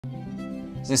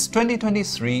This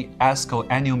 2023 ASCO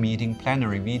Annual Meeting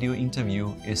Plenary video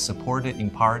interview is supported in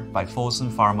part by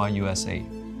Fosun Pharma USA.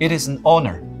 It is an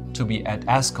honor to be at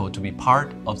ASCO to be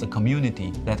part of the community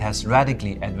that has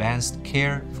radically advanced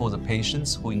care for the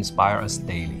patients who inspire us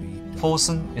daily.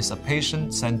 Fosun is a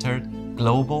patient-centered,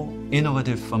 global,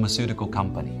 innovative pharmaceutical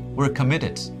company. We're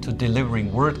committed to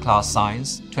delivering world-class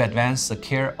science to advance the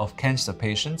care of cancer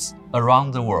patients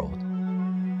around the world.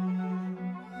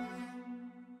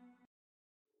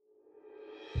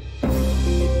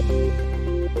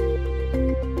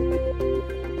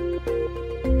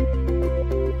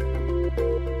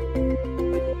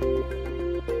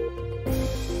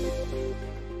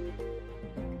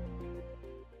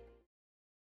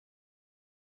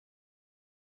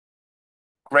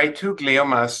 Grade 2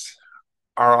 gliomas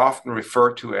are often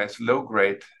referred to as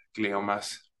low-grade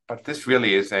gliomas, but this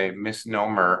really is a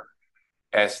misnomer,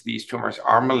 as these tumors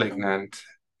are malignant,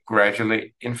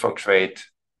 gradually infiltrate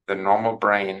the normal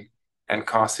brain, and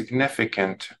cause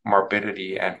significant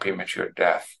morbidity and premature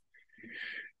death.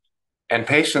 And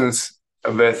patients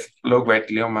with low-grade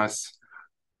gliomas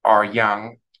are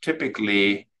young,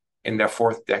 typically in their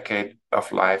fourth decade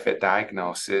of life at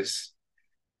diagnosis.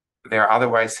 They're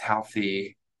otherwise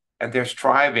healthy, and they're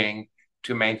striving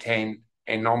to maintain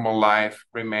a normal life,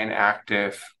 remain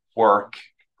active, work,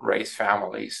 raise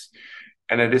families.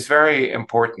 And it is very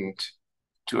important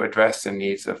to address the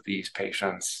needs of these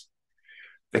patients.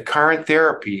 The current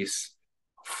therapies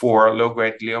for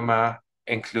low-grade glioma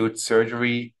include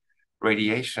surgery,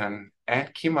 radiation,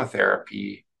 and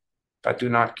chemotherapy, but do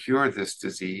not cure this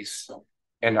disease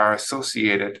and are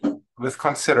associated with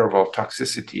considerable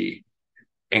toxicity,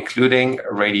 including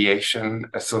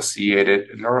radiation-associated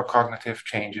neurocognitive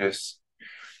changes,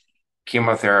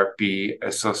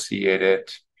 chemotherapy-associated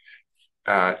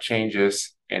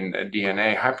changes in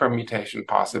DNA hypermutation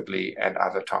possibly, and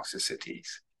other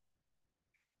toxicities.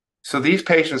 So these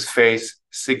patients face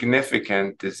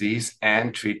significant disease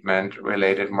and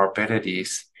treatment-related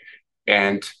morbidities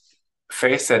and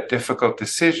face that difficult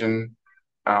decision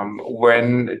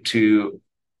when to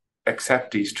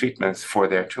accept these treatments for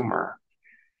their tumor.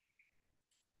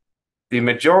 The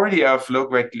majority of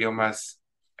low-grade gliomas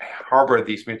harbor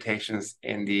these mutations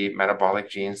in the metabolic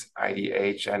genes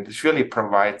IDH, and this really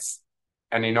provides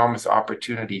an enormous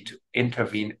opportunity to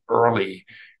intervene early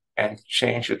and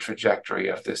change the trajectory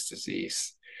of this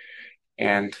disease.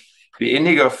 And the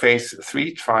INDIGO phase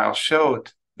 3 trial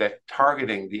showed that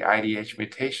targeting the IDH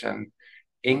mutation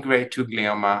in grade 2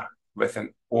 glioma with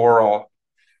an oral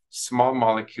small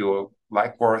molecule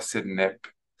like vorasidenib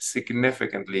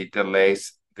significantly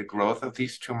delays the growth of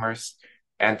these tumors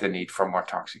and the need for more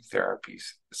toxic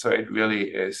therapies. So it really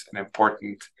is an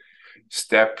important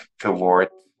step toward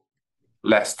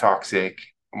less toxic,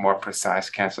 more precise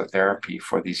cancer therapy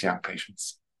for these young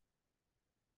patients.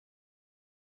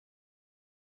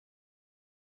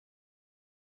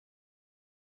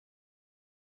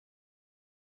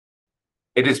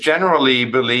 It is generally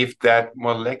believed that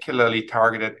molecularly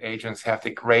targeted agents have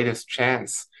the greatest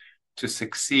chance to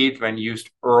succeed when used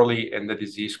early in the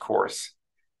disease course.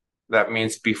 That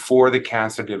means before the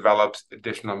cancer develops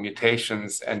additional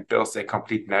mutations and builds a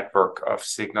complete network of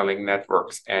signaling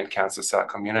networks and cancer cell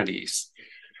communities.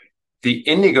 The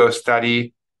INDIGO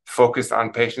study focused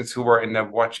on patients who were in the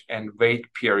watch and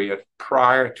wait period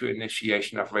prior to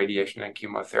initiation of radiation and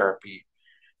chemotherapy.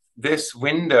 This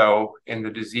window in the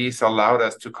disease allowed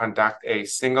us to conduct a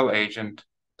single-agent,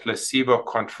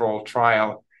 placebo-controlled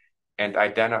trial and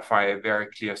identify a very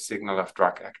clear signal of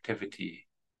drug activity.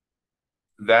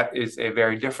 That is a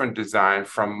very different design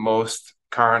from most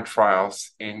current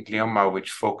trials in glioma, which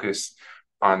focus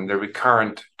on the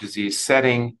recurrent disease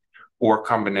setting or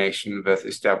combination with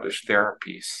established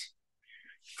therapies.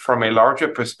 From a larger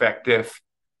perspective,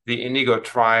 the INDIGO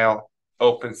trial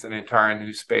opens an entire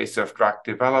new space of drug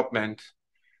development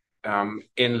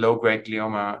in low-grade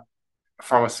glioma.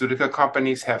 Pharmaceutical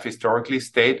companies have historically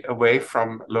stayed away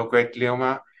from low-grade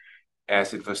glioma,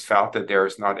 as it was felt that there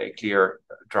is not a clear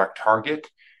drug target,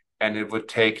 and it would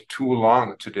take too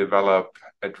long to develop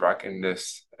a drug in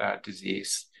this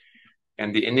disease.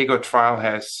 And the INDIGO trial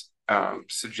has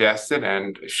suggested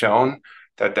and shown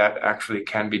that that actually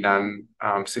can be done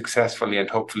successfully,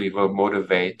 and hopefully will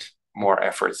motivate more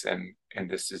efforts in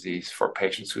this disease for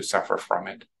patients who suffer from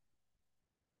it.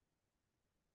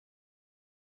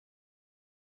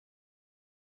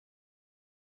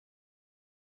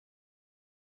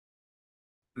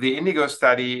 The INDIGO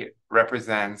study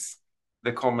represents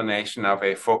the culmination of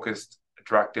a focused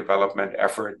drug development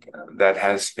effort that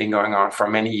has been going on for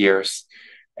many years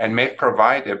and may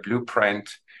provide a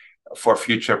blueprint for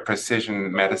future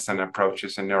precision medicine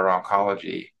approaches in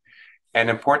neuro-oncology. An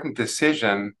important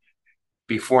decision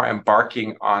before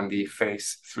embarking on the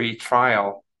phase 3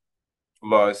 trial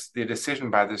was the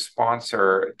decision by the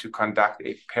sponsor to conduct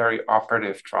a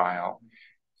perioperative trial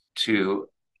to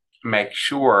make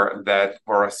sure that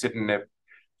vorasidenib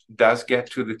does get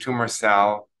to the tumor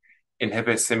cell,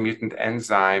 inhibits the mutant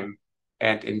enzyme,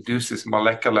 and induces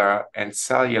molecular and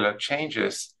cellular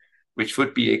changes which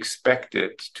would be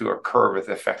expected to occur with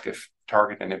effective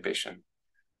target inhibition.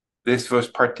 This was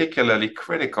particularly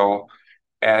critical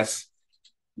as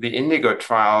the INDIGO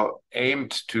trial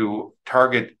aimed to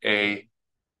target a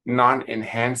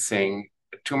non-enhancing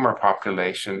tumor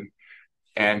population,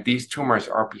 and these tumors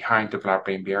are behind the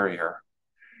blood-brain barrier.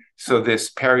 So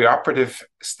this perioperative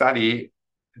study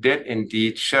did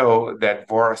indeed show that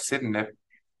vorasidenib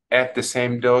at the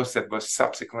same dose that was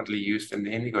subsequently used in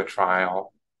the INDIGO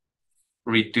trial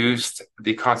reduced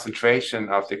the concentration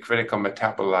of the critical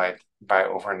metabolite by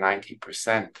over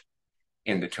 90%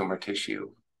 in the tumor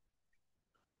tissue.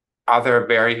 Other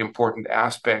very important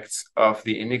aspects of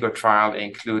the INDIGO trial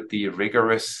include the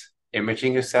rigorous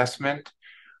imaging assessment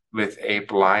with a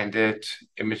blinded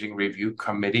imaging review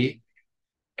committee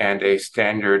and a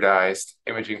standardized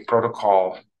imaging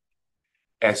protocol,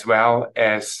 as well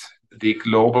as the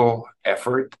global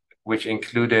effort, which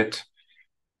included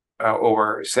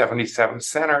over 77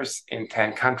 centers in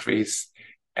 10 countries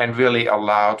and really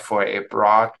allowed for a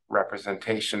broad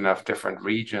representation of different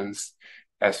regions,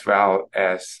 as well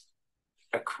as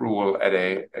accrual at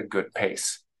a good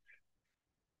pace.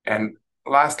 And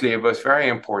lastly, it was very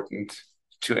important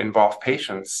to involve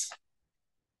patients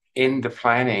in the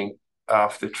planning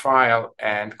of the trial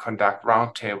and conduct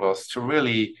roundtables to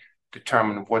really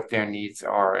determine what their needs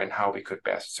are and how we could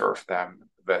best serve them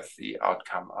with the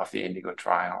outcome of the INDIGO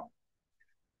trial.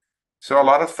 So a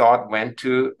lot of thought went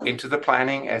into the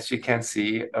planning, as you can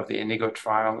see, of the INDIGO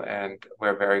trial, and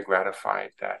we're very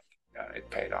gratified that it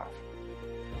paid off.